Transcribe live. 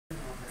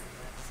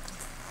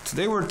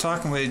Today we're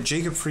talking with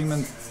Jacob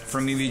Freeman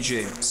from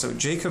EVGA. So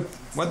Jacob,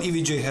 what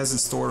EVGA has in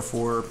store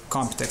for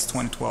Computex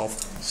 2012?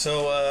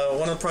 So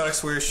one of the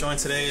products we're showing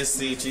today is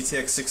the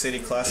GTX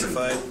 680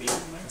 Classified.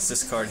 It's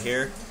this card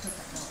here.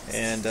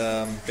 And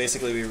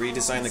basically we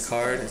redesigned the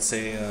card. It's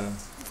a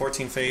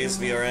 14-phase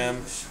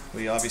VRM.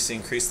 We obviously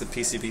increased the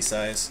PCB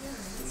size.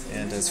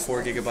 And it's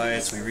 4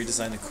 gigabytes. We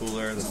redesigned the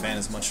cooler. The fan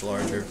is much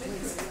larger.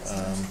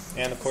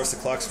 And of course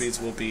the clock speeds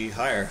will be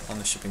higher on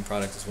the shipping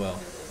product as well.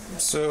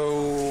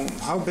 So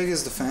how big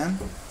is the fan?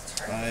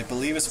 I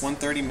believe it's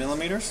 130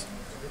 millimeters.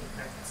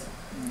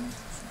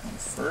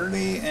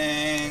 30,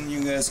 and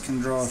you guys can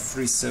draw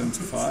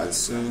 375,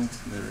 so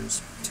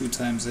there's 2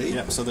 times 8.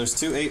 Yep, so there's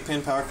 2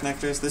 8-pin power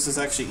connectors. This is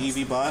actually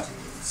EVBot.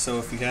 So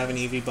if you have an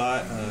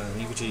EVBot,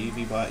 EVGA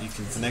EVBot, you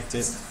can connect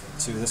it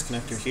to this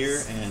connector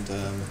here and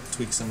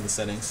tweak some of the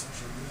settings.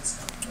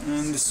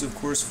 And this is of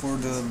course for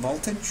the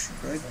voltage,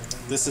 right?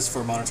 This is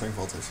for monitoring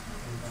voltage.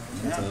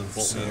 Yeah. The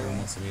voltmeter and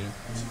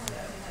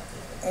multimeter.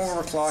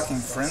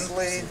 Overclocking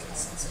friendly,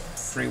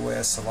 3-way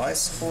SLI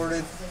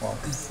supported, well,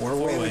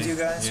 4-way with you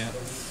guys. Yeah.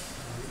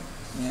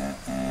 Yeah,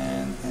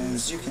 and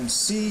as you can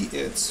see,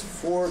 it's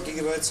 4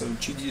 gigabytes of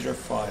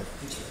GDDR5.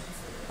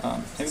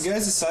 Have you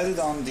guys decided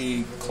on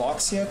the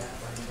clocks yet?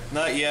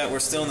 Not yet. We're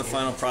still in the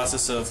final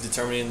process of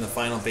determining the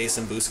final base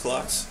and boost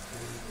clocks.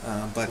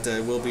 But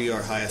it will be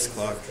our highest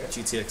clock,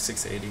 GTX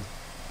 680.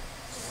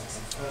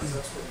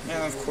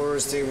 And of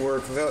course they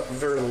work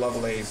very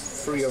lovely,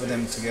 3 of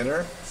them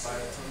together,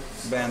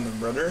 band of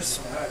brothers,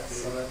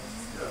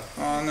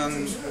 on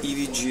an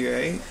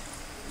EVGA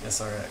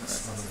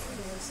SRX.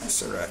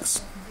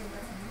 SRX.